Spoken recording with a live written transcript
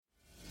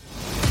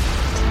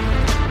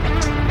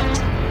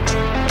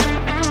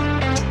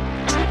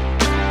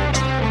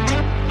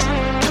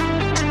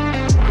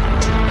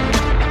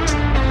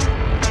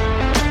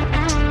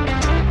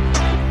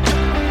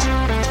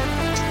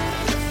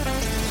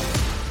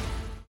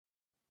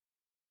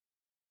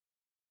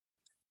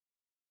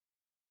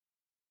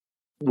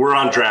We're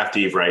on draft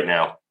eve right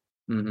now.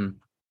 Mm-hmm.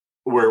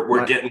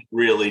 We're getting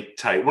really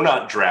tight. We're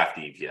not draft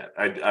eve yet.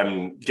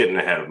 I'm getting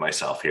ahead of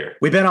myself here.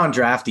 We've been on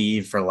draft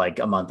eve for like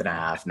a month and a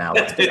half now.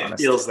 Let's be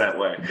honest. It feels that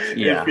way.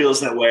 Yeah. It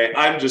feels that way.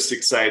 I'm just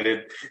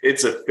excited.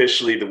 It's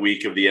officially the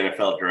week of the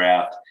NFL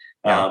draft.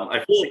 Yeah.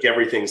 I feel like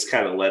everything's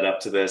kind of led up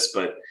to this,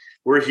 but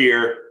we're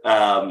here.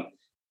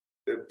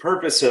 The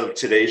purpose of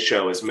today's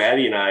show is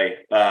Matty and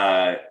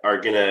I are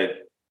going to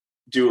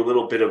do a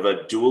little bit of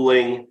a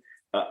dueling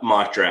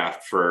mock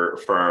draft for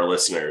our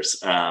listeners.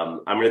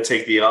 I'm going to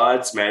take the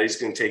odds. Matty's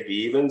going to take the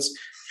evens.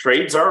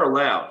 Trades are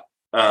allowed.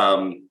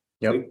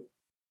 Yep.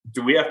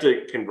 Do we have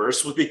to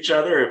converse with each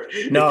other?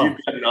 If you've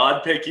got an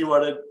odd pick you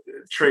want to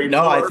trade?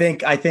 No, for?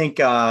 I think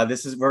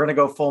we're going to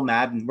go full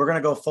Madden. We're going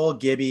to go full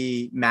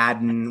Gibby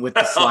Madden with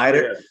the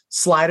slider.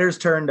 Sliders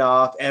turned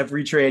off.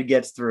 Every trade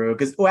gets through.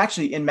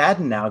 Actually in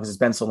Madden now, because it's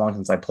been so long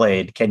since I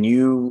played, can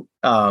you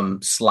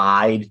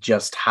slide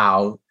just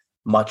how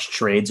much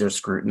trades are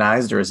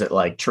scrutinized, or is it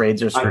like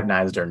trades are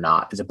scrutinized or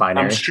not? Is it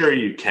binary? I'm sure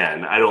you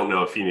can. I don't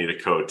know if you need a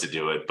code to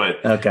do it,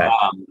 but okay.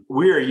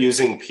 We are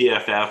using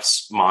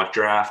PFF's mock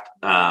draft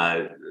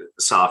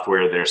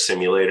software, their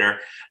simulator.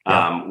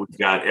 Yeah. We've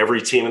got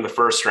every team in the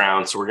first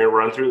round, so we're going to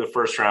run through the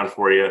first round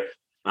for you.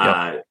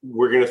 We're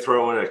going to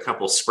throw in a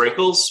couple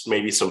sprinkles,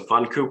 maybe some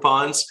fun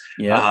coupons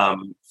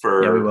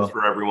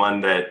for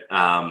everyone that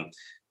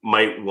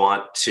might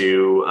want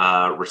to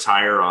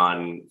retire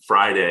on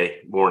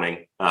Friday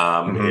morning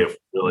if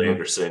Billy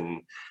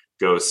Anderson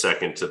goes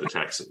second to the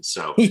Texans.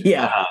 So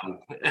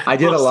I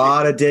did a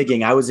lot of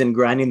digging. I was in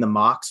grinding the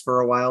mocks for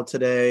a while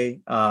today.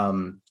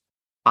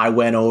 I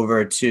went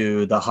over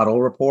to the Huddle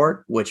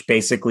Report, which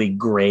basically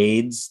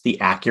grades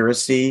the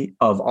accuracy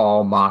of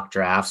all mock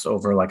drafts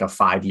over like a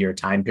 5-year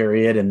time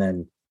period, and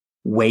then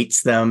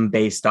weights them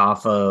based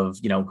off of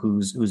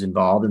who's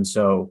involved. And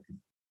so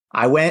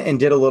I went and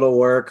did a little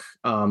work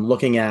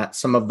looking at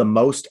some of the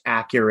most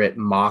accurate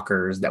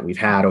mockers that we've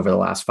had over the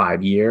last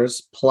 5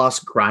 years, plus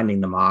grinding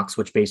the mocks,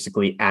 which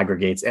basically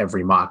aggregates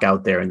every mock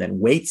out there and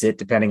then weights it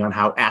depending on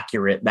how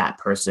accurate that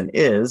person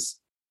is.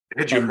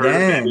 Had you heard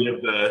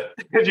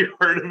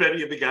of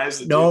any of the guys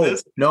that do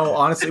this? No,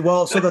 honestly.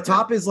 Well, so the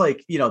top is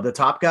like, the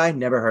top guy,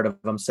 never heard of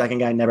him. Second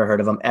guy, never heard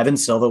of him. Evan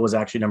Silva was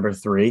actually number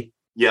 3.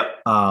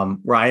 Yep.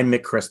 Ryan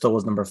McChrystal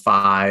was number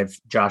 5.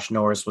 Josh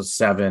Norris was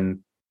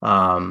 7.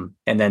 And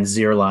then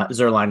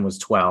Zerline was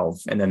 12.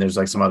 And then there's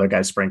like some other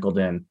guys sprinkled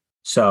in.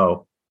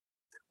 So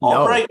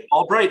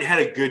Albright had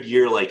a good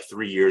year like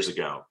 3 years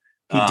ago.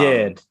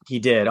 He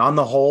did. On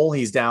the whole,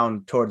 he's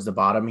down towards the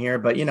bottom here,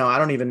 but I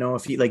don't even know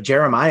if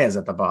Jeremiah's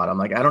at the bottom.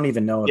 Like, I don't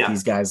even know if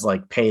these guys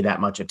like pay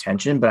that much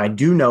attention, but I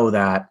do know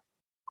that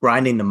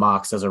grinding the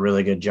mocks does a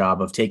really good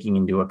job of taking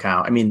into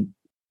account,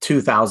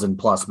 2,000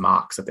 plus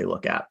mocks that they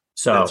look at.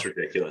 So that's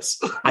ridiculous.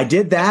 I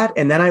did that.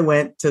 And then I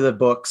went to the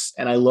books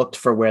and I looked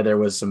for where there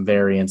was some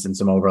variance and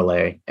some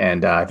overlay.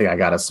 And I think I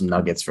got us some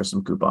nuggets for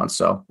some coupons.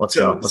 So let's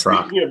go. Let's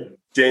rock. Speaking of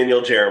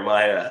Daniel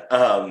Jeremiah,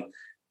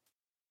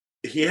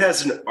 he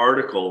has an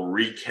article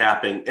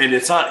recapping, and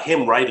it's not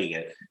him writing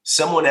it.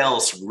 Someone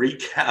else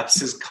recaps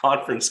his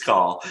conference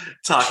call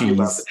talking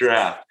about the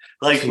draft.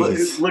 Like,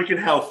 look at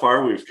how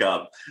far we've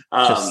come.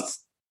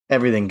 Just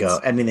anything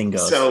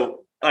goes.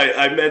 So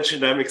I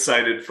mentioned I'm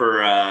excited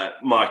for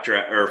mock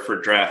draft or for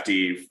draft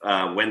eve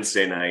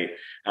Wednesday night.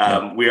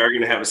 We are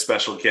going to have a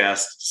special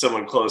guest,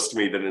 someone close to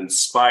me that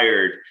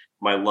inspired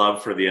my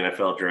love for the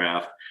NFL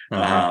draft.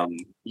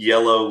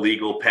 Yellow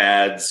legal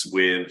pads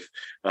with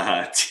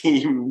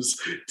teams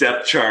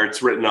depth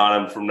charts written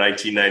on them from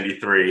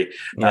 1993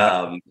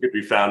 could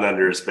be found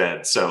under his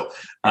bed. So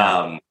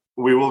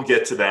we will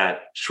get to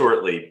that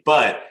shortly,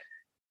 but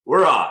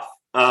we're off.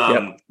 We're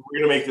going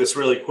to make this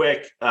really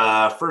quick.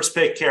 First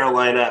pick,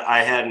 Carolina.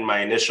 I had in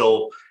my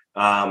initial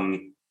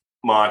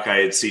mock, I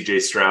had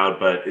CJ Stroud,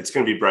 but it's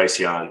going to be Bryce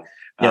Young.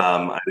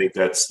 I think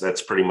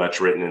that's pretty much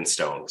written in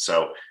stone.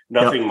 So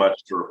nothing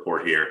much to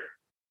report here.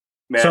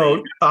 Matty,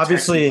 so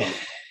obviously,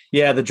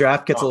 the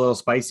draft gets a little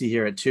spicy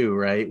here at 2,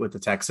 right? With the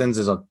Texans,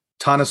 there's a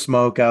ton of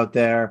smoke out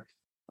there.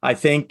 I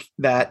think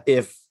that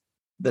if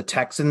the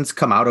Texans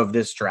come out of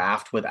this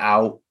draft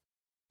without,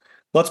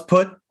 let's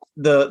put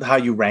how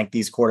you rank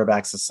these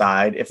quarterbacks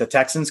aside. If the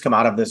Texans come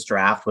out of this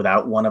draft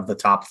without one of the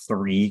top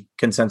 3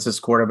 consensus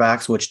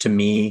quarterbacks, which to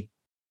me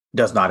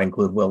does not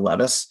include Will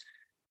Levis,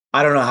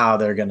 I don't know how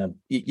they're going to,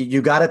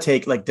 you got to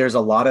take, there's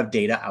a lot of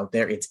data out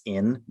there. It's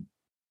in.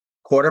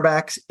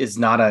 Quarterbacks is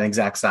not an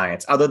exact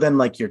science, other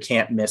than your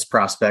can't miss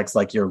prospects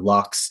like your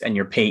Lux and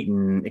your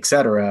Peyton,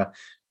 etc.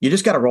 You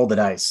just got to roll the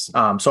dice.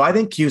 So I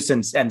think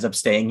Houston ends up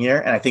staying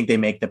here, and I think they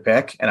make the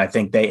pick, and I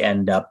think they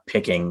end up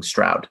picking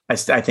Stroud. I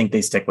think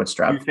they stick with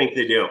Stroud. You think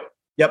they do?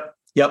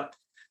 Yep.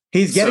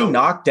 He's getting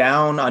knocked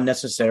down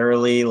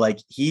unnecessarily.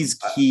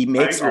 He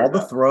makes all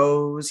the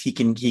throws. He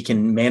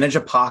can manage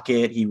a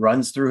pocket. He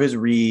runs through his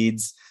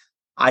reads.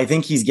 I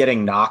think he's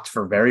getting knocked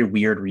for very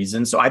weird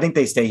reasons. So I think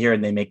they stay here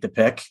and they make the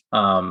pick.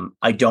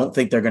 I don't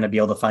think they're going to be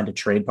able to find a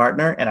trade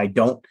partner, and I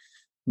don't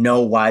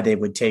know why they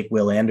would take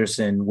Will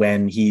Anderson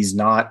when he's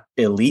not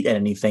elite at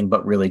anything,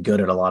 but really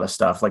good at a lot of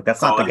stuff. Like,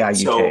 that's not the guy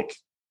you take.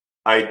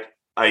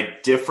 I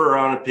differ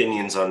on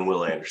opinions on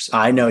Will Anderson.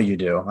 I know you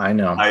do. I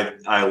know.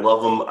 I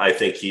love him. I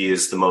think he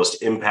is the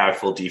most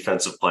impactful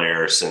defensive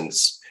player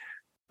since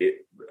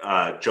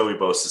Joey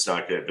Bosa is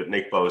not good, but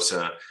Nick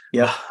Bosa,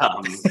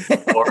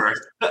 or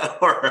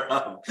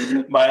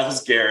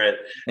Myles Garrett,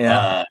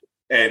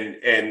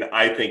 and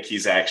I think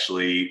he's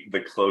actually the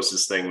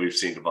closest thing we've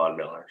seen to Von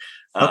Miller.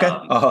 Okay.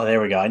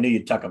 There we go. I knew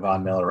you'd tuck a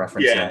Von Miller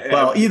reference in.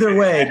 Well, either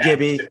way,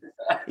 Gibby.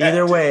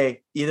 Either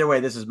way,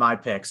 this is my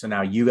pick. So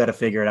now you got to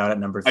figure it out at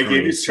number 3. I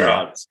gave you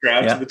Stroud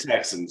to the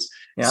Texans.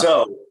 Yeah.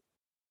 So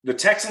the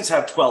Texans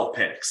have 12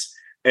 picks,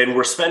 and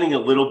we're spending a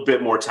little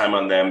bit more time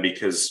on them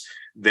because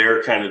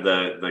they're kind of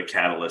the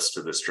catalyst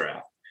to this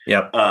draft.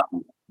 Yep.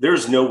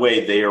 There's no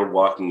way they are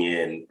walking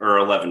in, or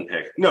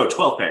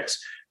 12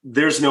 picks.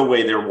 There's no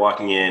way they're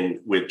walking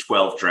in with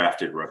 12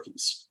 drafted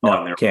rookies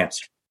on their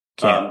roster.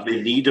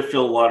 They need to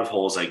fill a lot of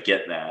holes. I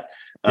get that.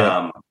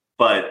 Yep.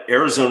 But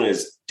Arizona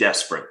is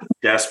desperate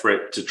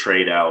to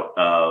trade out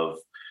of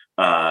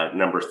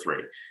number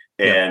 3.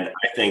 And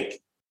I think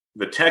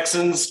the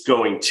Texans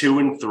going 2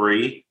 and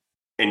 3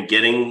 and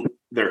getting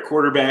their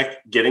quarterback,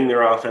 getting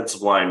their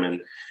offensive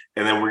lineman,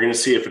 and then we're going to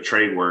see if a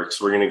trade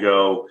works. We're going to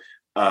go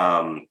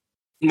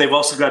and they've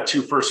also got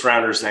 2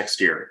 first-rounders next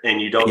year,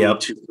 and you don't need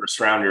 2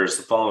 first-rounders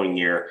the following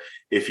year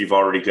if you've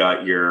already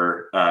got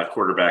your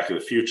quarterback of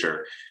the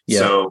future. Yep.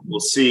 So we'll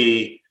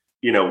see,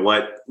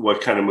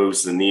 what kind of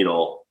moves the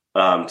needle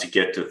to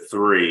get to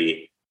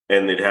 3,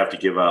 and they'd have to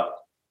give up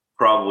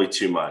probably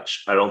too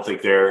much. I don't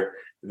think they're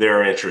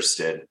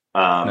interested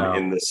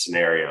in this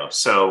scenario.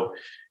 So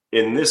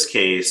in this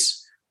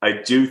case, I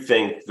do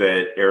think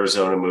that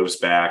Arizona moves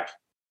back,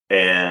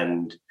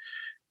 and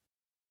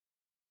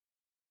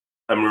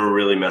I'm going to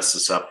really mess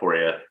this up for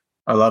you.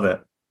 I love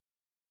it.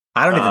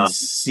 I don't even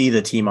see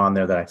the team on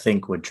there that I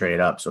think would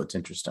trade up, so it's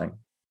interesting.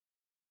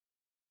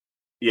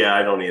 Yeah,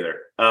 I don't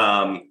either.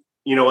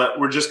 You know what?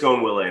 We're just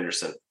going Will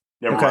Anderson.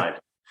 Never mind.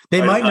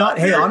 They might not.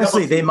 Hey,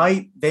 honestly, they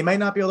might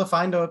not be able to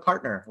find a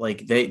partner.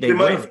 Like they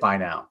would have by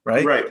now,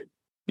 right? Right.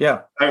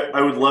 Yeah.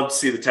 I would love to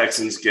see the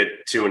Texans get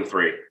 2 and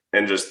 3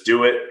 and just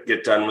do it,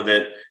 get done with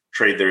it,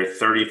 trade their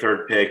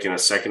 33rd pick and a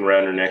second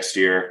rounder next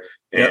year,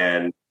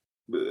 and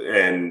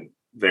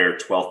their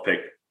 12th pick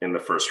in the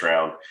first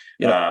round.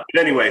 But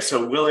anyway,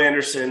 so Will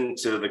Anderson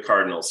to the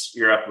Cardinals.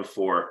 You're up with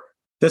 4.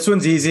 This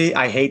one's easy.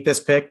 I hate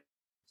this pick.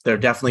 They're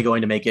definitely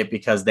going to make it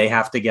because they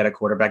have to get a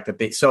quarterback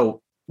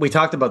so we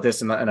talked about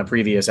this in a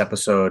previous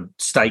episode.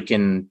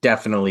 Steichen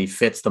definitely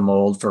fits the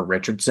mold for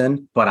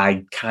Richardson, but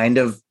I kind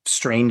of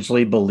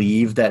strangely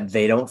believe that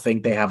they don't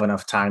think they have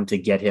enough time to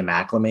get him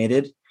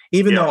acclimated.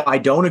 Even though I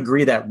don't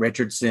agree that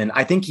Richardson,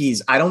 I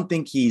don't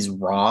think he's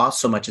raw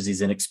so much as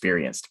he's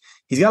inexperienced.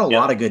 He's got a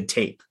lot of good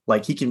tape.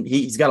 Like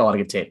he's got a lot of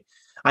good tape.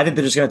 I think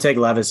they're just going to take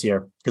Levis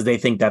here because they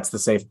think that's the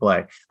safe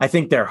play. I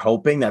think they're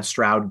hoping that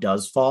Stroud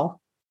does fall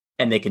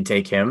and they can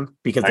take him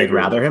because they'd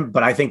rather him.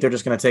 But I think they're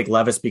just going to take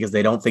Levis because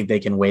they don't think they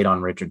can wait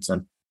on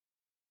Richardson.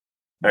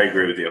 I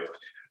agree with you.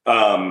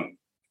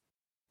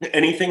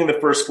 Anything in the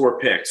first 4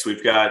 picks?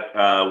 We've got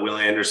Will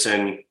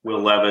Anderson, Will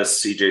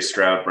Levis, CJ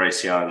Stroud,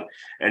 Bryce Young.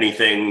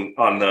 Anything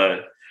on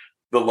the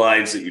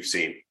lines that you've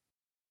seen?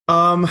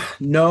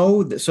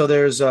 No. So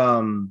there's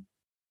a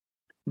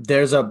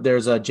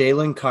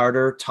Jalen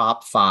Carter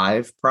top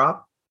 5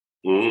 prop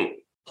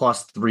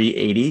plus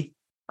 380.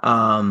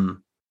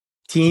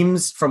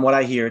 Teams, from what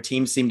I hear,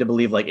 seem to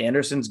believe like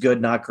Anderson's good,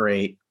 not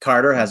great.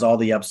 Carter has all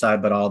the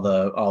upside, but all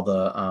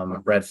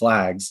the red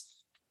flags.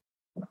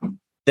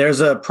 There's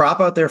a prop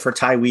out there for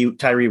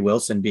Tyree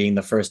Wilson being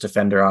the first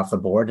defender off the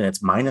board, and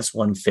it's minus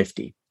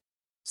 150.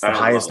 It's the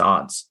highest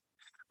odds.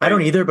 I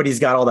don't either, but he's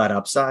got all that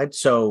upside.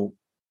 So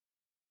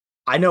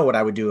I know what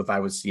I would do if I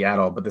was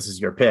Seattle, but this is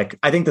your pick.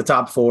 I think the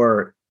top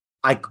 4,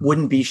 I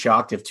wouldn't be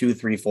shocked if 2,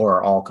 3, 4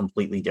 are all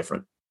completely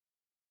different.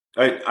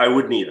 I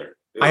wouldn't either.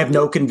 I have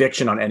no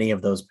conviction on any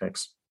of those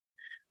picks.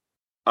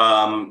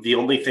 The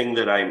only thing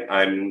that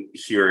I'm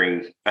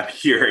hearing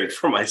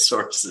from my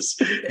sources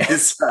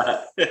is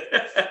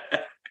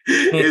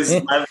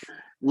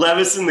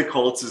Levis and the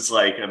Colts is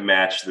like a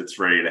match that's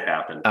ready to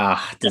happen.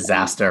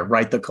 Disaster.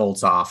 Write the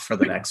Colts off for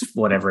the next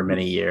whatever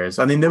many years.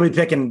 I mean, they'll be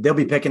picking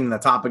in the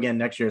top again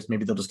next year. So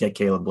maybe they'll just get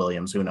Caleb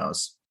Williams. Who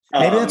knows?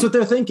 Maybe that's what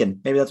they're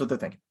thinking.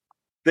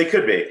 They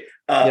could be.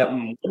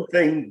 One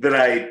thing that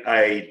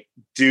I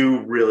do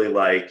really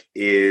like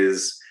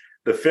is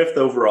the 5th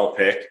overall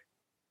pick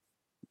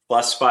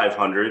plus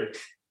 500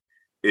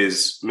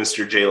 is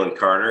Mr. Jalen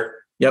Carter.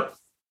 Yep.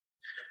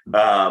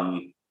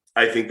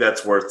 I think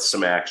that's worth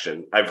some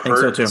action. I've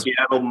heard so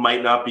Seattle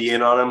might not be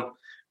in on him.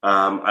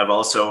 I've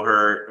also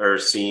heard or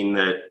seen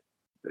that,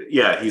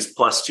 he's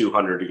plus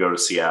 200 to go to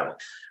Seattle.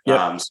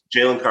 Yep. So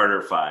Jalen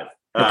Carter 5.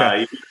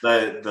 Okay.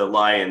 The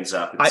Lions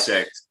up at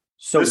 6.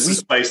 So this is a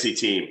spicy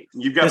team.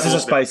 This is a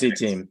spicy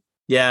team.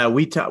 Yeah,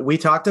 we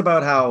talked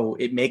about how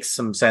it makes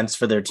some sense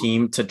for their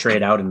team to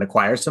trade out and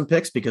acquire some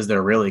picks because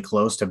they're really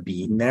close to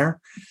being there.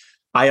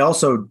 I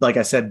also, like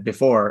I said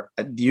before,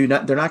 they're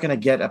not going to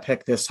get a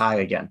pick this high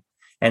again.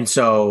 And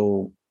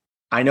so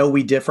I know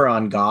we differ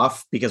on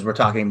Goff because we're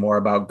talking more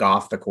about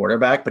Goff, the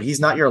quarterback, but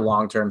he's not your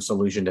long-term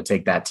solution to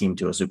take that team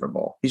to a Super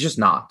Bowl. He's just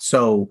not.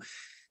 So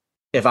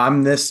if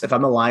I'm the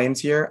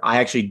Lions here, I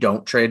actually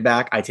don't trade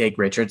back. I take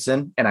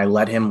Richardson and I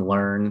let him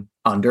learn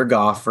under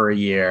Goff for a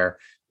year,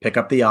 pick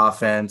up the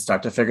offense,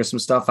 start to figure some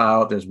stuff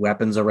out. There's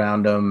weapons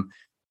around him.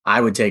 I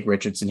would take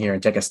Richardson here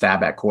and take a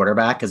stab at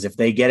quarterback, because if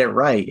they get it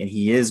right and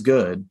he is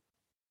good,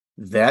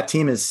 that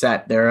team is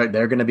set. They're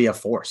going to be a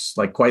force.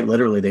 Like, quite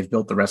literally, they've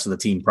built the rest of the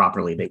team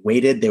properly. They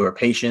waited, they were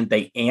patient,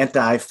 they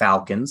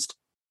anti-Falcons,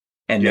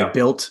 and they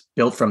built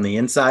from the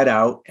inside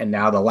out. And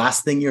now the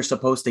last thing you're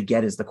supposed to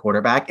get is the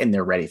quarterback, and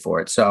they're ready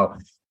for it. So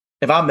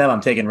if I'm them,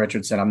 I'm taking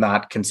Richardson. I'm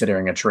not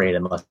considering a trade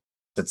unless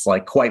it's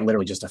like quite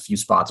literally just a few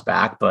spots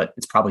back, but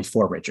it's probably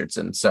for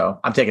Richardson.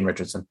 So I'm taking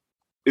Richardson.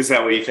 Is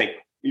that what you think?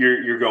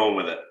 You're going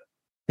with it?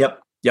 Yep.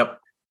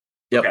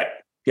 Okay.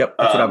 Yep.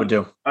 That's what I would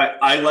do.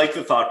 I like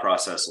the thought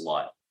process a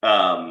lot.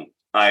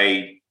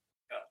 I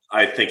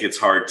think it's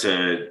hard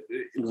to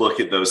look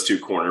at those two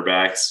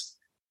cornerbacks.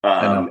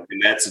 And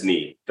that's a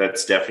need.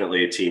 That's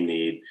definitely a team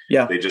need.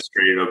 Yeah. They just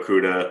traded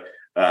Okuda.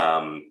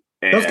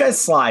 Those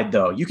guys slide,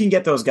 though. You can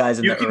get those guys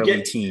in the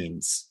early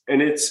teens. And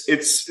it's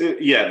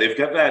they've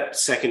got that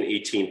second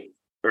 18th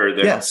or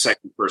the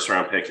second first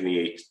round pick in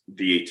the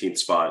 18th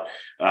spot.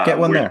 Get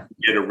one there.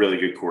 Get a really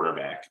good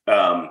quarterback.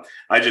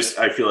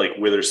 I feel like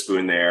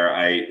Witherspoon there,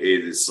 it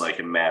is like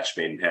a match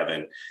made in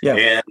heaven. Yeah.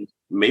 And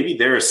maybe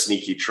they're a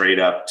sneaky trade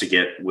up to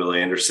get Will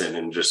Anderson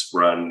and just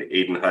run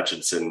Aiden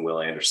Hutchinson,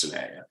 Will Anderson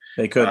at you.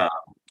 They could.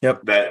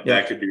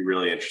 That could be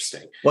really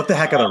interesting. What the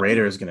heck are the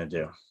Raiders going to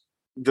do?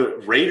 The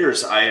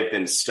Raiders I have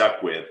been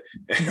stuck with.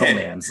 No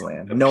man's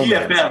land.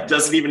 PFF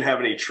doesn't even have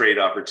any trade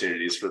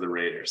opportunities for the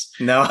Raiders.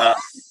 No.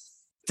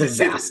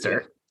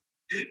 Disaster.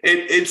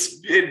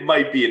 It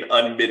might be an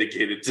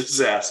unmitigated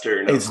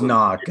disaster. It's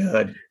not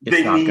good.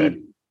 It's not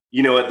good.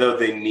 You know what, though?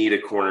 They need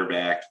a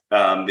cornerback.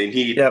 They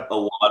need a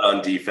lot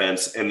on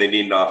defense, and they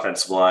need an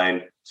offensive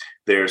line.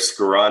 There's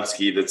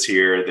Skoronski that's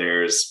here.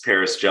 There's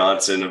Paris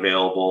Johnson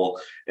available,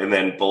 and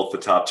then both the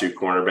top two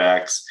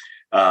cornerbacks.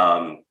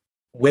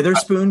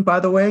 Witherspoon, by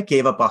the way,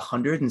 gave up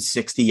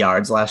 160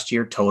 yards last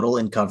year total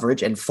in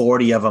coverage, and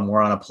 40 of them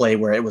were on a play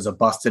where it was a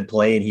busted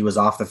play and he was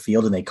off the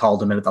field and they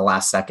called him in at the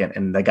last second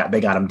and they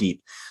got him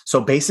deep. So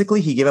basically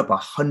he gave up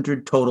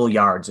 100 total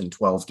yards in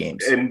 12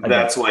 games. And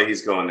that's why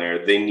he's going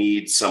there. They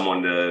need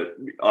someone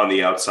on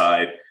the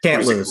outside.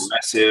 Can't lose.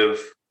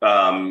 Aggressive,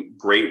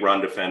 great run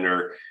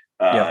defender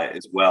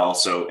as well.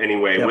 So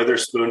anyway,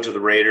 Witherspoon to the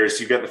Raiders.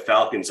 You got the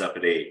Falcons up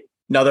at 8.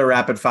 Another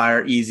rapid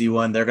fire, easy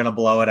one. They're going to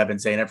blow it. I've been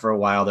saying it for a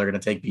while. They're going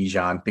to take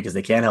Bijan because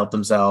they can't help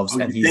themselves.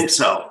 I think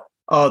so.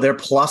 Oh, they're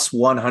plus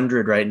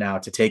 100 right now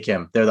to take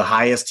him. They're the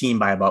highest team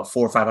by about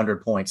 400 or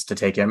 500 points to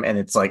take him. And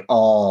it's like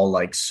all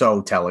like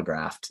so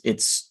telegraphed.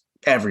 It's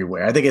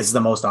everywhere. I think it's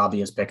the most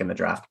obvious pick in the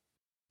draft.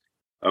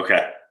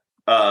 Okay.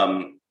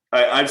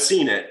 I've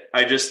seen it.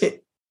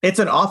 It's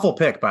an awful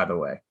pick, by the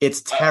way.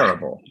 It's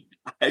terrible.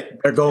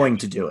 They're going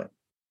to do it.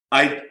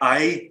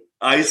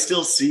 I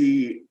still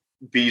see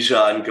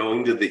Bijan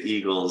going to the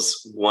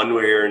Eagles one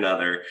way or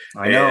another.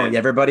 I know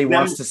everybody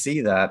wants to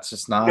see that. It's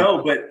just not.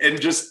 No, and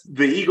just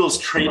the Eagles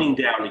trading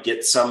down to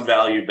get some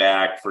value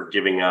back for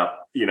giving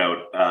up,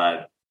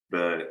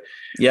 the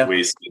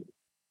wasted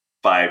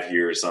 5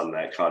 years on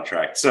that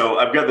contract. So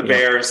I've got the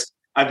Bears.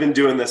 I've been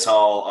doing this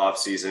all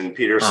offseason.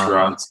 Peter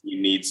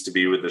Skoronski needs to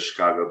be with the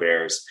Chicago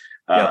Bears.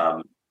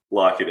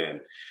 Lock it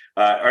in.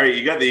 All right,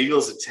 you got the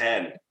Eagles at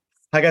 10.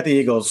 I got the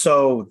Eagles.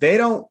 So they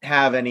don't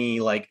have any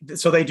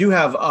so they do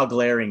have a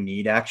glaring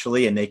need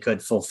actually, and they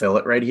could fulfill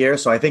it right here.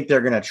 So I think they're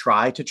going to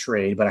try to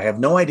trade, but I have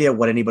no idea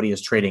what anybody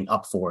is trading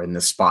up for in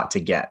this spot to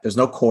get. There's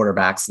no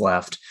quarterbacks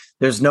left.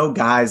 There's no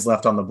guys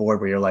left on the board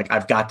where you're like,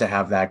 I've got to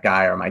have that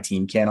guy or my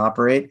team can't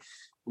operate.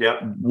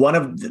 Yeah. One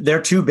of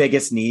their two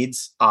biggest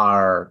needs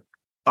are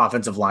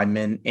offensive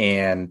linemen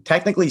and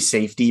technically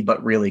safety,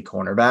 but really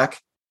cornerback.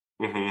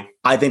 Mm-hmm.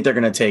 I think they're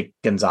going to take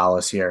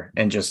Gonzalez here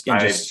and just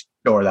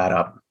store that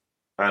up.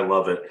 I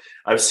love it.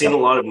 I've seen a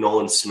lot of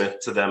Nolan Smith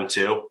to them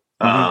too.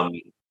 Mm-hmm.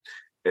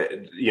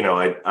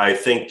 I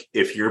think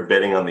if you're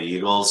betting on the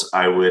Eagles,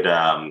 I would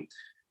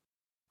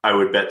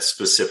bet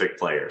specific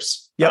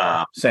players.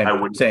 Yeah, same.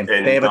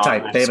 They have a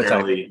type.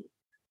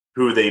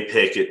 Who they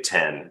pick at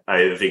 10.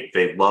 I think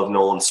they love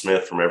Nolan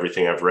Smith from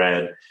everything I've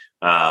read.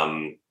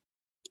 And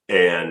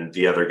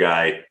the other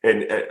guy,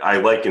 and I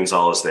like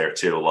Gonzalez there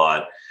too a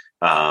lot.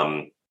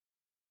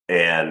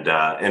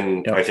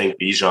 I think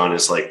Bijan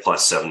is like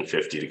plus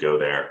 750 to go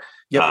there.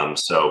 Yep.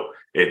 So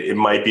it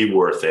might be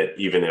worth it,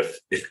 even if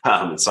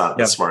it's not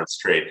the smartest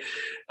trade.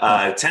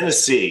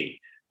 Tennessee.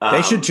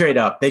 They should trade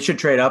up.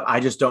 I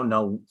just don't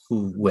know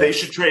who will. They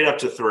should trade up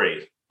to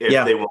 3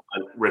 if they want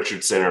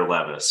Richardson or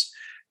Levis.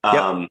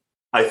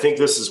 I think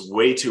this is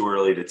way too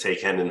early to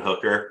take Hendon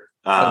Hooker.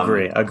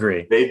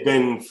 Agree. They've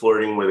been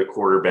flirting with a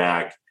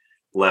quarterback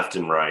left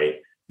and right.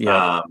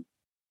 Yeah.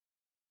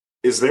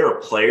 is there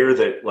a player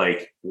that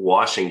like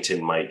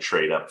Washington might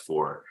trade up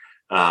for?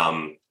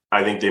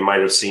 I think they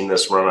might have seen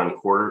this run on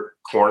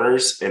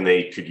corners and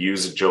they could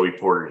use a Joey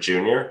Porter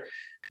Jr.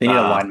 They need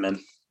a lineman.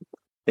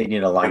 They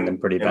need a lineman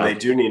pretty bad. And they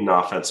do need an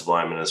offensive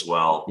lineman as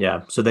well.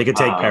 Yeah. So they could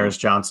take Paris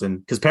Johnson,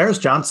 because Paris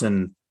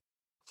Johnson,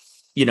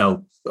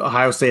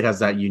 Ohio State has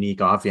that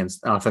unique offense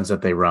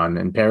that they run.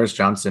 And Paris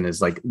Johnson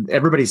is like,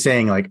 everybody's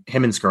saying like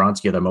him and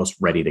Skoronski are the most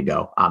ready to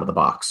go out of the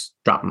box.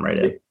 Drop them right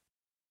in.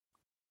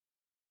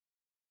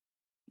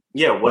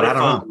 Yeah.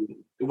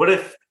 What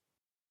if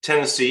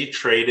Tennessee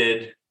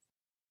traded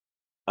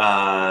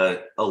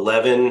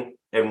 11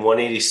 and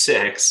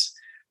 186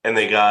 and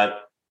they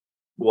got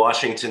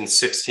Washington's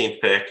 16th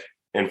pick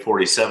and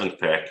 47th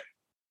pick?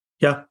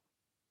 Yeah.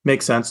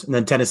 Makes sense. And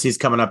then Tennessee's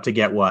coming up to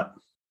get what?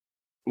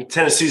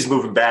 Tennessee's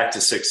moving back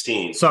to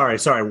 16. Sorry.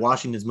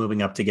 Washington's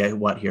moving up to get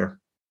what here?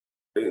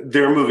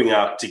 They're moving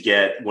up to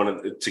get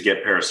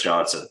Paris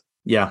Johnson.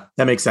 Yeah,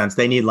 that makes sense.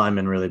 They need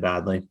linemen really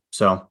badly.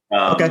 So,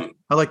 okay.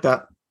 I like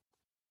that.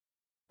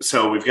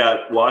 So we've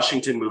got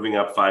Washington moving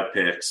up 5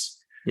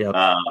 picks. Yep.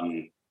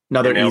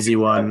 Another easy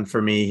one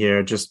for me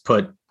here. Just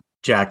put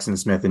Jackson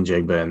Smith and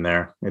Jigba in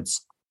there.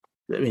 He's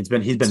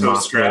been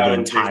mocked there the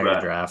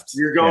entire draft.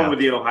 You're going with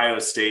the Ohio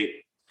State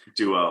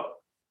duo.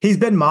 He's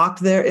been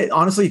mocked there.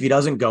 Honestly, if he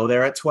doesn't go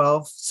there at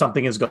 12,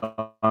 something has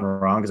gone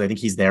wrong, because I think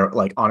he's there.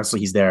 Like, honestly,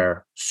 he's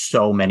there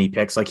so many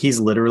picks. Like, he's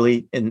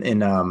literally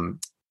in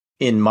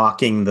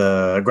mocking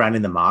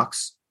grinding the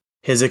mocks.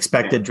 His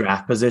expected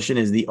draft position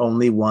is the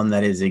only one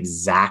that is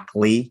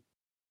exactly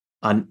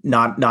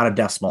not a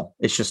decimal.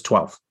 It's just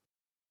 12.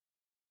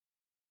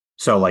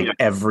 So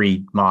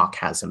every mock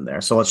has him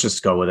there. So let's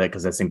just go with it,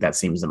 because I think that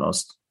seems the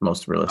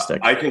most realistic.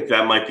 I think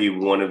that might be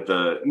one of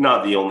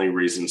not the only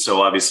reason.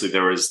 So obviously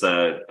there was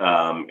the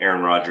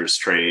Aaron Rodgers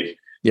trade.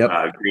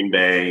 Yep. Green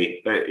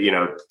Bay.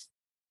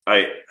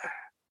 I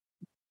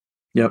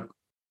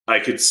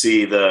could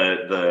see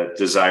the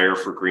desire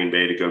for Green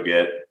Bay to go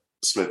get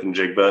Smith and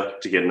Jigba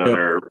to get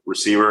another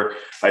receiver.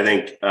 I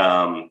think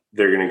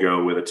they're going to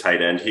go with a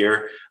tight end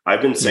here.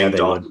 I've been saying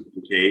Dalton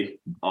Kincaid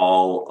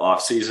all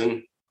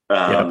offseason.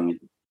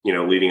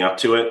 Leading up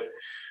to it,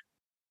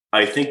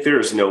 I think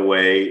there's no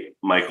way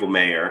Michael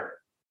Mayer,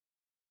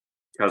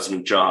 cousin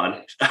of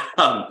John,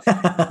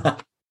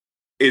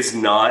 is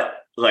not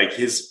like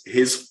his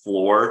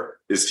floor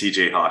is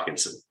TJ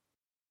Hawkinson.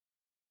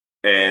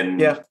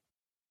 And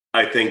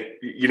I think,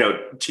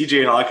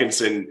 TJ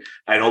Hawkinson,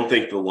 I don't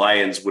think the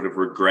Lions would have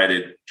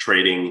regretted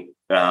trading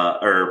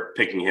or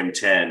picking him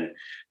 10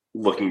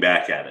 looking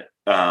back at it.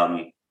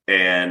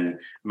 And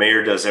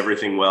Mayer does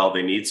everything well.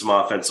 They need some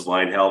offensive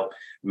line help.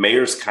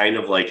 Mayer's kind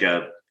of like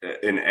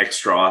an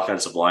extra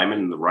offensive lineman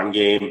in the run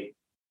game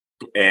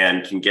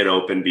and can get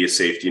open, be a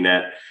safety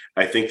net.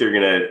 I think they're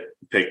going to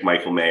pick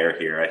Michael Mayer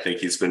here. I think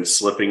he's been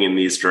slipping in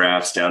these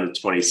drafts down to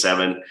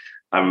 27.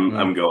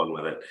 I'm going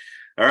with it.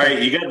 All right.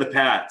 You got the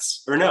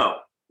Pats, or no?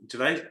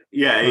 Did I?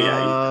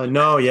 Yeah.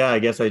 No. Yeah, I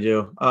guess I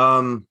do.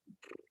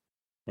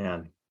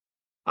 Man,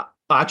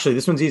 actually,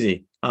 this one's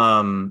easy.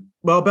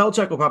 Well,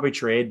 Belichick will probably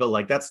trade,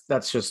 but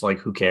that's just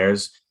who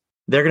cares?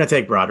 They're going to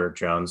take Broderick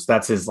Jones.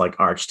 That's his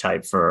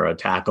archetype for a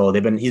tackle.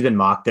 He's been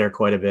mocked there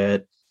quite a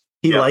bit.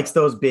 He likes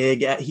those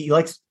big. He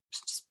likes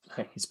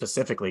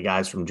specifically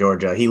guys from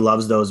Georgia. He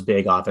loves those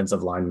big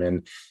offensive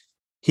linemen.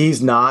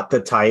 He's not the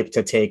type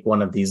to take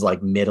one of these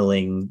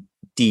middling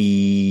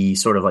D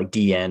sort of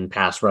DN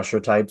pass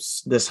rusher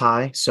types this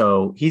high.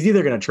 So he's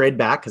either going to trade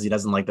back because he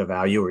doesn't like the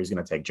value, or he's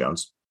going to take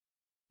Jones.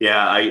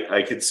 Yeah,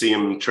 I could see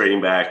him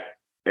trading back.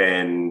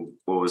 And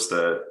what was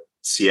the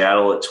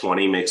Seattle at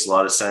 20 makes a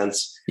lot of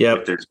sense. Yeah.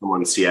 If there's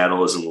someone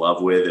Seattle is in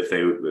love with, if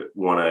they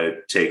want to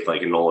take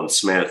a Nolan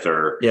Smith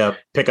or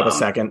pick up a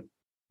second.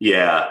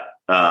 Yeah.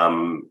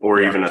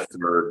 Or even a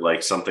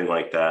third, something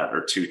like that,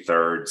 or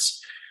 2/3.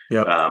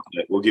 Yeah.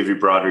 We'll give you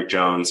Broderick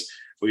Jones.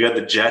 We got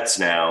the Jets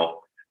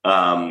now.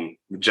 The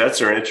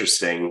Jets are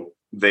interesting.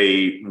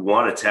 They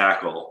want to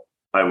tackle,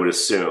 I would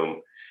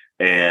assume.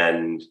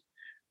 And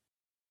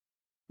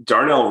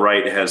Darnell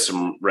Wright has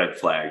some red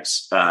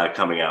flags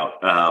coming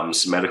out,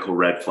 some medical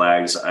red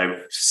flags.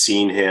 I've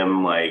seen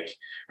him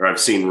I've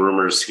seen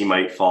rumors he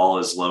might fall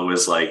as low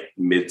as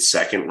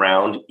mid-second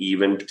round,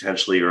 even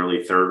potentially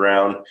early third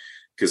round,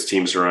 because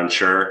teams are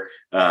unsure.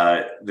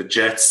 The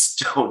Jets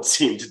don't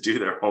seem to do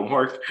their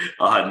homework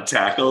on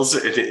tackles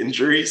and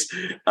injuries.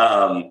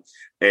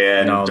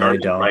 And no,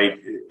 Darnell Wright,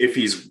 if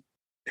he's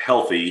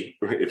healthy,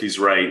 if he's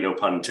right, no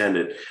pun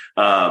intended,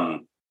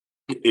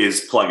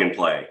 is plug and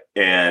play.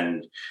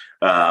 And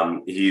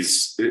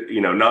he's,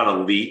 not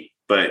elite,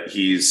 but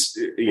he's,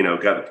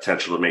 got the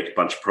potential to make a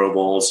bunch of Pro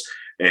Bowls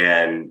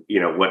and,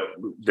 what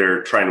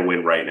they're trying to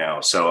win right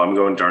now. So I'm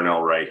going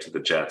Darnell Wright to the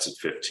Jets at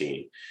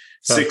 15.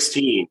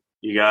 16,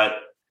 you got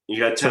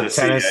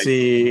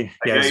Tennessee.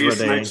 I got you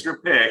some extra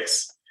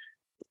picks.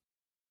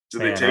 Do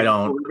they take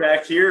a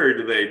quarterback here, or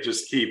do they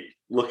just keep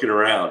looking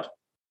around?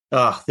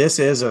 This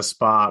is a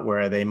spot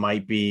where they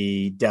might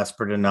be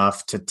desperate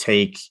enough to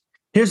take.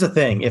 Here's the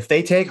thing. If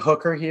they take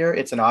Hooker here,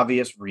 it's an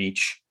obvious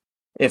reach.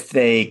 if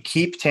they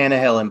keep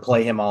Tannehill and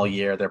play him all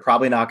year, they're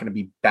probably not going to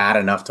be bad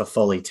enough to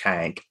fully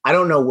tank. I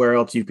don't know where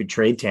else you could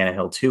trade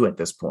Tannehill to at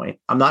this point.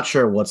 I'm not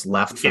sure what's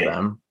left for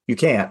them. You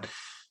can't.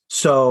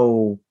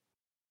 So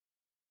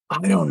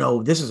I don't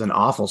know. This is an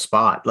awful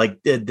spot.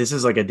 Like this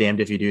is like a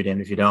damned if you do,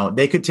 damned if you don't.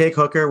 They could take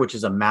Hooker, which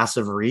is a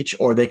massive reach,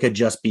 or they could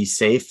just be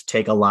safe,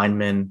 take a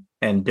lineman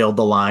and build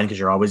the line because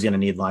you're always going to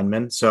need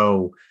linemen.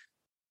 So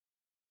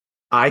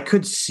I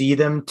could see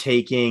them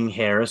taking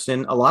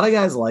Harrison. A lot of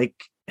guys like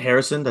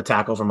Harrison, the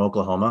tackle from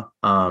Oklahoma.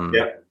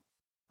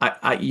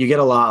 You get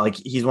a lot. Like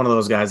he's one of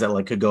those guys that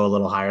like could go a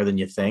little higher than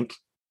you think.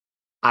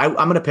 I'm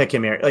going to pick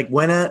him here. Like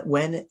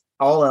when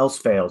all else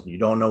fails, you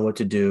don't know what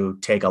to do,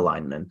 take a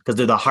lineman because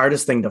they're the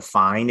hardest thing to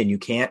find, and you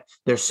can't.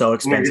 They're so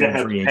expensive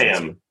in free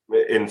agency.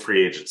 In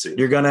free agency,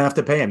 you're going to have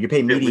to pay him. You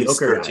pay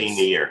mediocre at least 13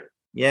 a year.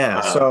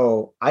 Yeah,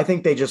 so I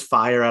think they just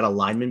fire at a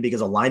lineman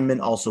because a lineman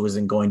also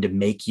isn't going to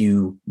make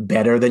you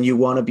better than you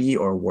want to be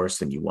or worse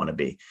than you want to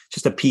be.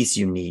 Just a piece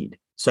you need.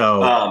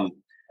 So,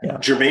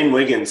 Jermaine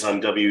Wiggins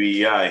on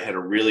WEI had a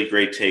really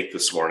great take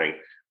this morning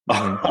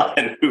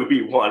on who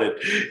he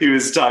wanted. He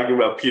was talking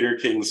about Peter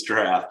King's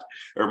draft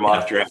or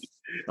mock draft.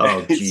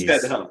 Oh, he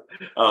said,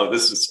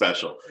 this is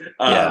special.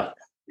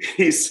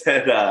 He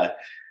said,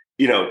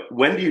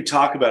 when do you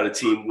talk about a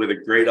team with a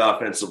great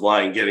offensive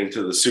line getting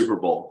to the Super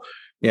Bowl?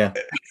 Yeah.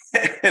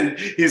 And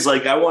he's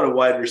like, I want a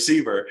wide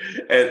receiver.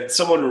 And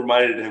someone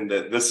reminded him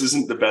that this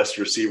isn't the best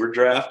receiver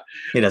draft.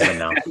 He doesn't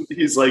know. And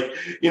he's like,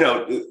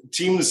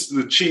 teams,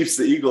 the Chiefs,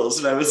 the Eagles.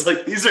 And I was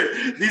like, these are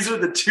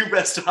the two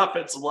best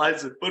offensive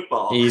lines in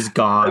football. He's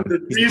gone. And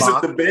the reason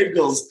the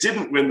Bengals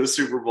didn't win the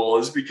Super Bowl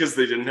is because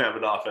they didn't have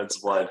an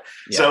offensive line.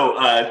 Yeah.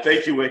 So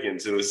thank you,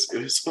 Wiggins. It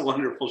was a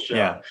wonderful show.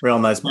 Yeah. Real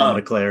nice moment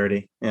of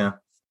clarity. Yeah.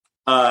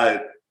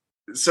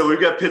 So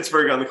we've got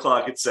Pittsburgh on the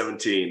clock at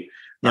 17.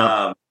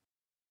 Yep.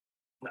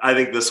 I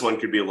think this one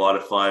could be a lot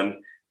of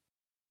fun.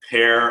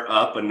 Pair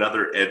up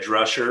another edge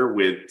rusher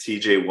with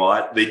TJ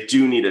Watt. They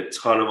do need a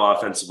ton of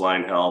offensive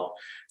line help.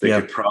 They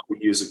could probably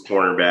use a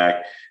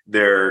cornerback.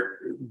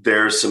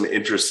 There's some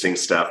interesting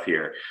stuff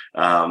here.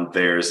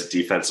 There's a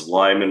defensive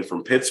lineman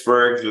from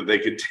Pittsburgh that they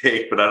could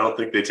take, but I don't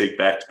think they take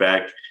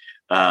back-to-back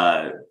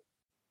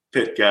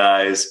Pitt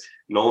guys.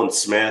 Nolan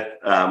Smith,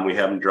 we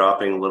have him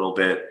dropping a little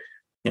bit.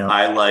 Yeah.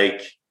 I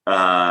like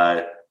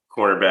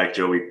cornerback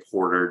Joey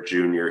Porter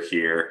Jr.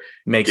 here.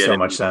 Makes so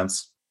much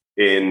sense.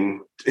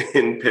 In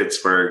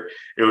Pittsburgh,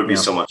 it would be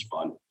so much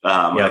fun.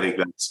 I think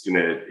that's going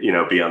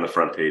to be on the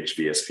front page of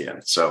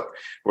ESPN. So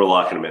we're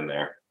locking him in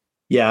there.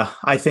 Yeah,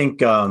 I think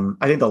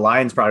the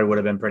Lions probably would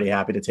have been pretty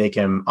happy to take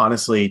him.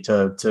 Honestly,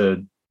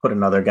 to put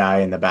another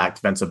guy in the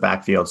defensive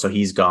backfield, so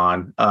he's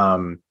gone.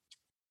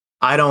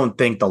 I don't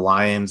think the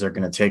Lions are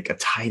going to take a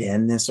tight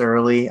end this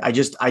early.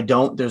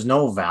 There's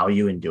no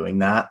value in doing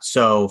that.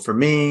 So for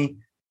me,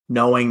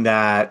 knowing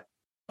that,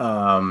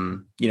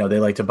 they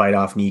like to bite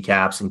off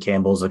kneecaps and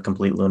Campbell's a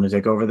complete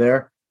lunatic over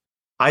there,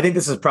 I think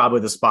this is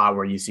probably the spot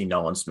where you see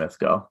Nolan Smith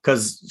go. I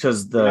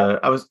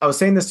was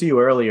saying this to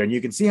you earlier, and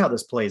you can see how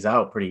this plays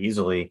out pretty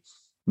easily.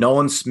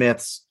 Nolan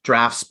Smith's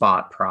draft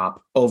spot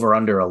prop over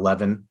under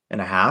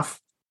 11.5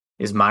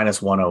 is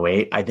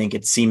 -108. I think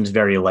it seems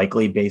very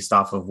likely based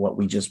off of what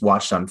we just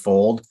watched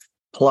unfold,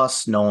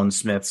 plus Nolan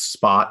Smith's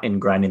spot in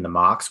grinding the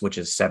mocks, which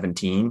is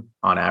 17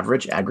 on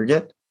average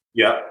aggregate.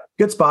 Yeah.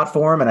 Good spot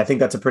for him. And I think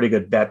that's a pretty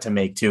good bet to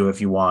make too, if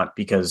you want,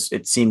 because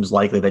it seems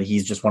likely that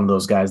he's just one of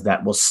those guys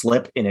that will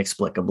slip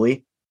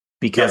inexplicably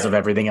because of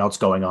everything else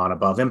going on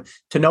above him,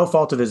 to no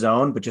fault of his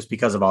own, but just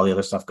because of all the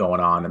other stuff going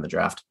on in the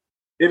draft.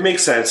 It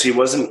makes sense. He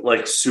wasn't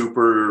like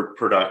super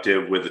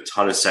productive with a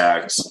ton of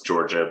sacks,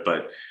 Georgia,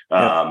 but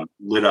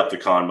lit up the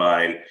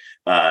combine.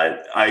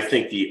 I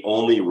think the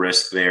only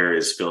risk there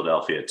is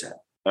Philadelphia at 10.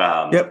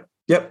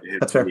 Yep.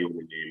 That's fair.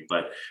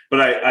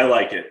 But I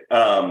like it.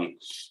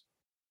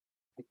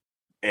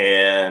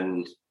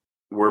 And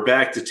we're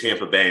back to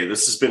Tampa Bay.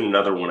 This has been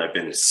another one I've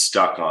been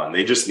stuck on.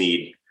 They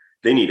need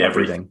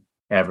everything.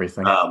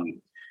 Everything.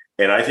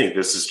 And I think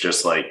this is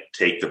just like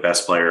take the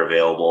best player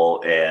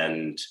available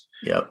and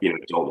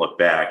don't look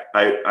back.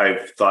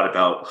 I've thought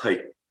about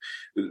like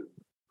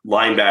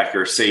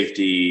linebacker,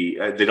 safety.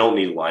 They don't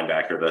need a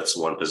linebacker. That's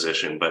one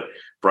position, but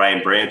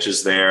Brian Branch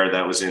is there.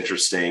 That was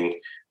interesting.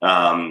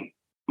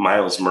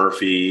 Miles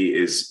Murphy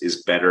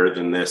is better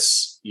than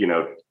this,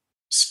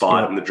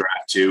 spot in the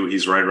draft too.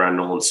 He's right around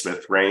Nolan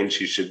Smith range.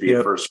 He should be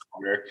a first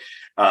corner.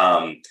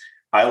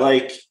 I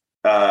like,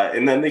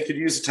 and then they could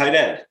use a tight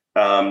end.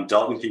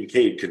 Dalton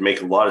Kincaid could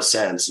make a lot of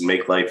sense and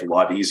make life a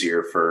lot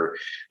easier for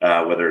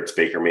whether it's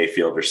Baker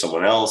Mayfield or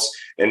someone else.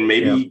 And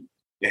maybe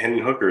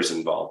Hendon Hooker's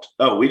involved.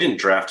 Oh, we didn't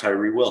draft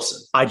Tyree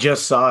Wilson. I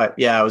just saw it.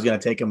 Yeah, I was going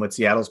to take him with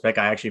Seattle's pick.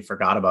 I actually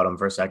forgot about him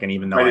for a second,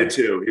 even though I did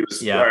too. He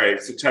was all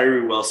right. So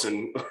Tyree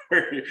Wilson.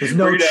 There's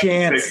no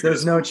chance.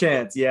 There's no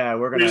chance. Yeah,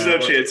 there's no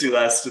chance he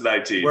lasts to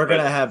 19. We're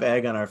gonna have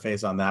egg on our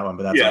face on that one,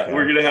 but that's okay.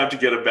 We're gonna have to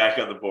get him back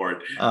on the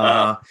board.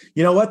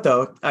 You know what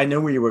though? I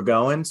know where you were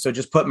going, so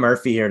just put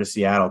Murphy here to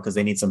Seattle because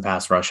they need some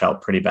pass rush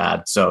help pretty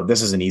bad. So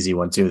this is an easy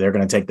one too. They're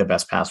gonna take the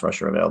best pass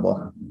rusher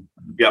available.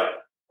 Yep.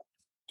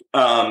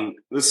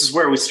 This is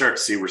where we start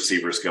to see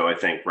receivers go, I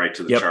think, right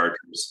to the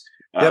Chargers.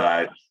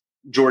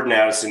 Jordan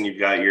Addison, you've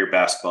got your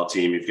basketball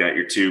team, you've got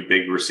your two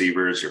big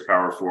receivers, your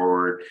power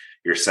forward,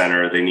 your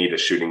center. They need a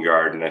shooting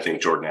guard, and I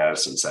think Jordan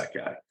Addison's that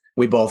guy.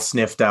 We both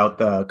sniffed out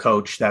the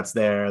coach that's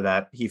there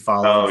that he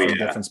followed from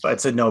different spots.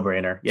 It's a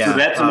no-brainer. Yeah. So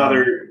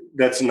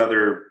that's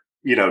another,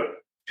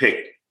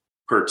 pick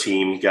per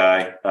team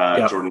guy,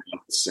 Jordan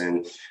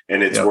Addison,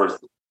 and it's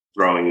worth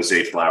throwing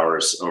Zay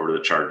Flowers over to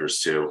the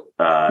Chargers too.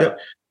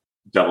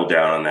 Double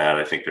down on that.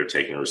 I think they're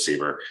taking a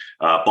receiver.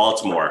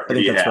 Baltimore. I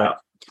think that's right.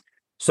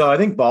 So I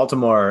think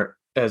Baltimore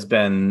has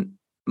been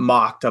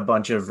mocked a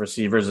bunch of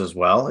receivers as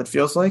well, it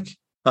feels like.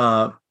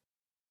 I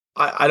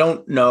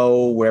don't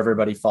know where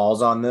everybody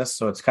falls on this,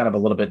 so it's kind of a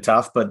little bit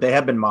tough, but they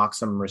have been mocked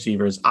some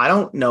receivers. I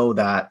don't know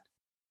that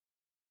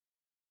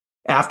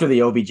after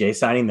the OBJ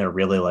signing, they're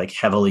really like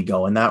heavily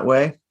going that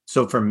way.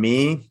 So for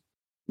me,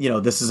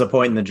 this is a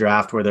point in the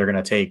draft where they're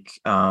going to take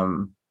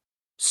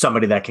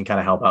somebody that can kind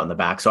of help out in the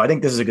back. So I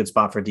think this is a good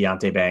spot for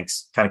Deonte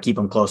Banks, kind of keep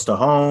him close to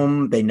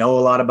home. They know a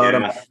lot about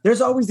him.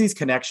 There's always these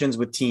connections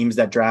with teams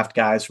that draft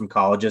guys from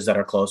colleges that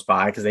are close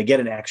by because they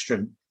get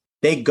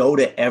they go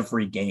to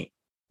every game.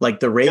 Like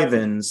the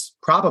Ravens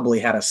probably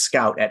had a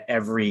scout at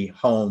every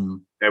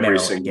home Maryland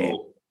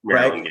single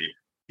Maryland game.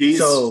 He's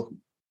one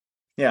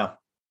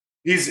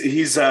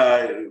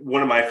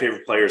of my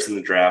favorite players in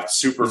the draft.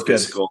 Super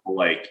physical,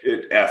 like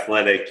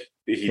athletic.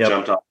 He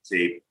jumped off the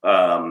tape.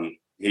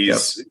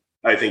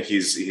 I think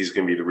he's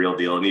going to be the real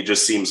deal, and he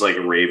just seems like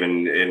a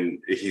Raven. And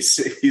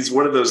he's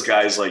one of those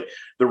guys. Like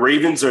the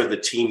Ravens are the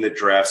team that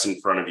drafts in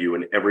front of you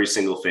in every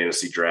single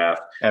fantasy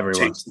draft.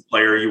 Everyone takes the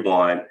player you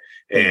want.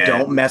 They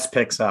don't mess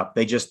picks up.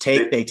 They just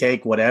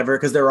take whatever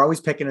because they're always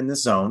picking in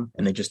this zone,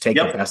 and they just take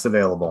the best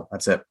available.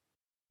 That's it.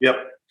 Yep.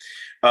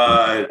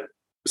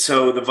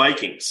 So the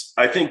Vikings,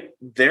 I think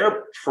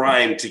they're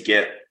primed to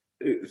get.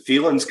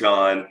 Thielen's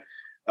gone.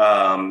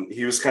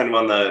 He was kind of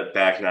on the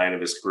back nine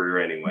of his career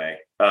anyway.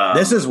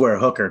 This is where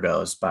Hooker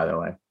goes, by the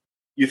way.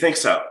 You think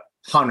so?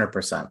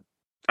 100%.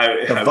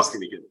 I was going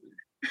to get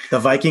the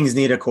Vikings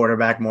need a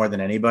quarterback more than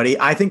anybody.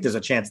 I think there's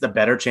the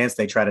better chance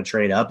they try to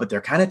trade up, but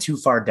they're kind of too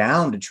far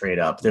down to trade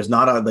up. There's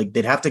not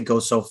they'd have to go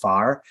so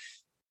far.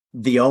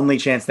 The only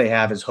chance they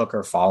have is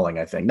Hooker falling,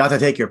 I think. Not to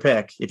take your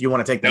pick. If you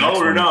want to take the next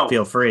one,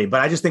 feel free.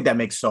 But I just think that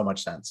makes so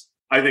much sense.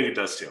 I think it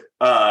does too.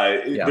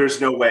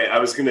 There's no way. I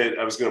was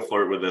gonna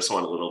flirt with this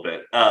one a little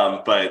bit,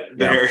 but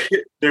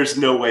there's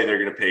no way they're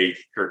gonna pay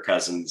Kirk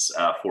Cousins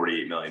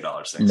 $48 million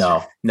next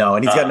year. No,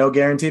 and he's got no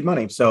guaranteed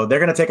money. So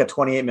they're gonna take a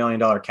 $28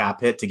 million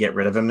cap hit to get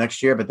rid of him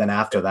next year. But then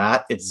after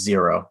that, it's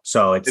zero.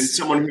 So it's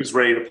someone who's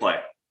ready to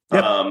play.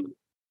 Yep.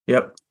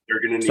 They're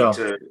gonna need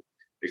to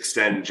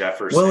extend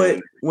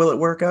Jefferson. Will it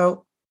work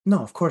out? No,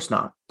 of course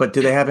not. But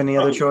do they have any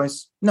other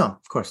choice? No,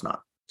 of course not.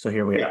 So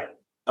here we are.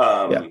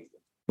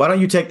 Why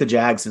don't you take the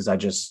Jags since I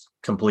just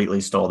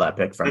completely stole that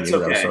pick from you?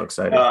 Okay. I was so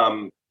excited.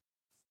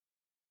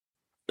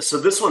 So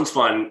this one's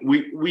fun.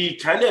 We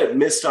kind of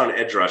missed on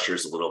edge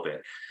rushers a little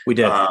bit. We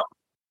did.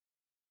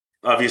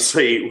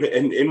 Obviously,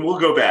 and we'll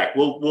go back.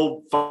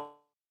 We'll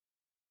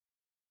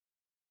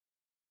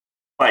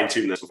fine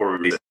tune this before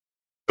we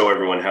show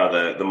everyone how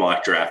the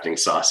mock drafting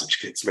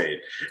sausage gets made.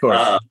 Of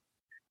course.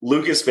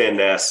 Lucas Van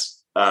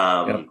Ness,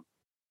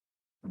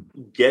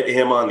 get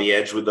him on the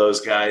edge with those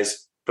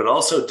guys. But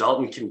also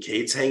Dalton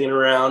Kincaid's hanging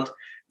around,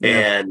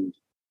 and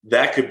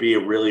that could be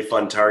a really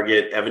fun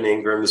target. Evan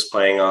Ingram is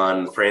playing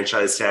on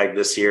franchise tag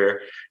this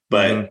year,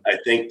 but I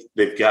think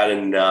they've got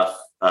enough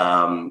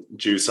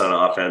juice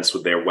on offense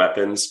with their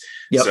weapons.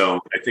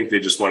 So I think they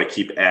just want to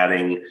keep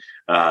adding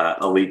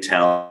elite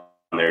talent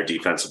on their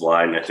defensive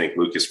line. I think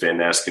Lucas Van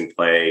Ness can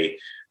play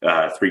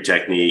three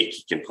technique.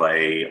 He can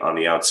play on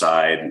the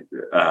outside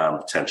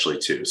potentially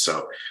too.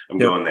 So I'm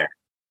going there.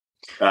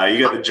 You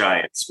got the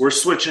Giants. We're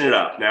switching it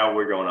up. Now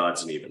we're going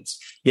odds and evens.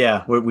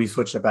 Yeah, we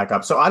switched it back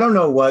up. So I don't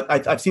know what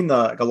I've seen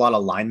a lot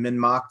of linemen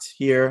mocked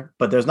here,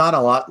 but there's not a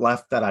lot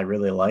left that I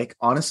really like.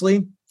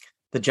 Honestly,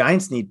 the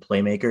Giants need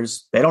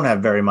playmakers. They don't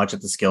have very much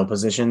at the skill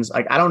positions.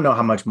 I don't know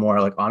how much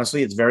more.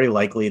 Honestly, it's very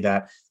likely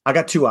that I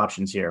got two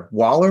options here.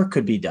 Waller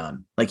could be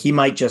done. He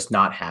might just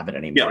not have it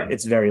anymore.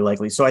 It's very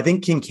likely. So I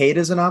think Kincaid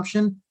is an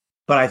option,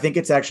 but I think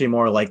it's actually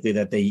more likely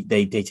that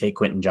they take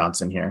Quentin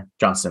Johnson here.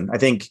 I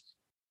think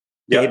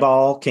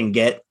Dayball can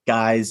get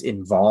guys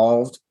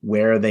involved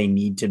where they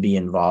need to be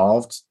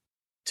involved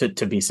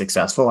to be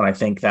successful. And I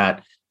think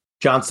that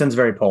Johnston's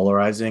very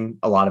polarizing.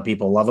 A lot of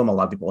people love him. A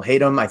lot of people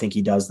hate him. I think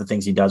he does the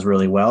things he does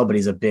really well, but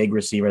he's a big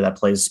receiver that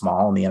plays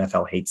small, and the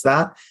NFL hates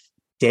that.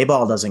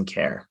 Dayball doesn't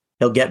care.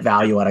 He'll get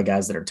value out of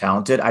guys that are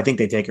talented. I think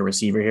they take a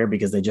receiver here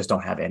because they just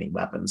don't have any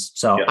weapons.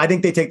 So I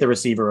think they take the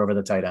receiver over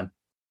the tight end.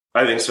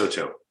 I think so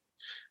too.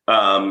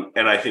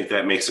 And I think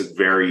that makes it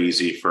very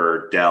easy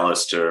for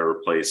Dallas to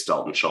replace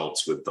Dalton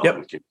Schultz with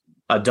Dalton.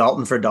 A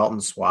Dalton for Dalton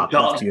swap.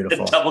 That's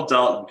beautiful. Double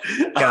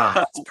Dalton.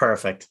 God, it's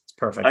perfect. It's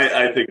perfect.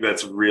 I think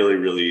that's really,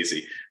 really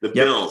easy. The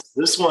Bills.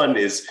 This one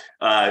is.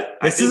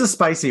 This is a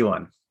spicy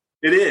one.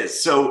 It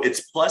is. So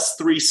it's plus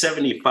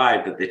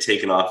 375 that they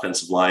take an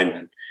offensive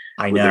lineman.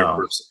 I know. Their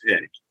first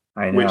pick.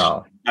 I which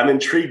know. I'm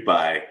intrigued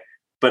by,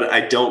 but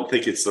I don't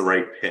think it's the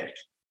right pick.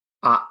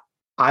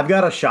 I've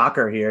got a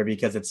shocker here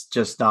because it's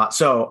just not.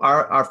 So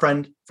our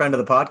friend of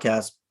the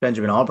podcast,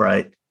 Benjamin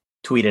Albright,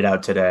 tweeted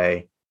out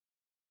today,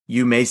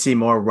 you may see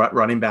more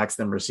running backs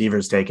than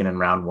receivers taken in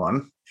round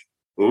 1.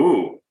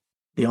 Ooh.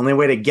 The only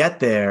way to get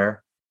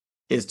there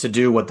is to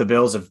do what the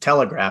Bills have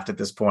telegraphed at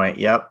this point.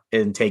 Yep.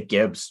 And take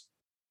Gibbs.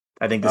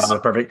 I think this is a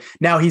perfect.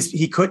 Now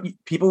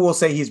people will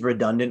say he's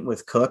redundant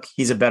with Cook.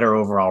 He's a better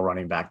overall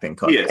running back than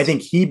Cook. I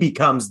think he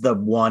becomes the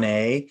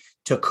 1A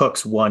to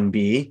Cook's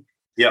 1B.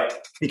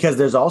 Yep. Because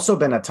there's also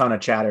been a ton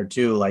of chatter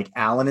too. Like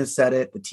Allen has said it. The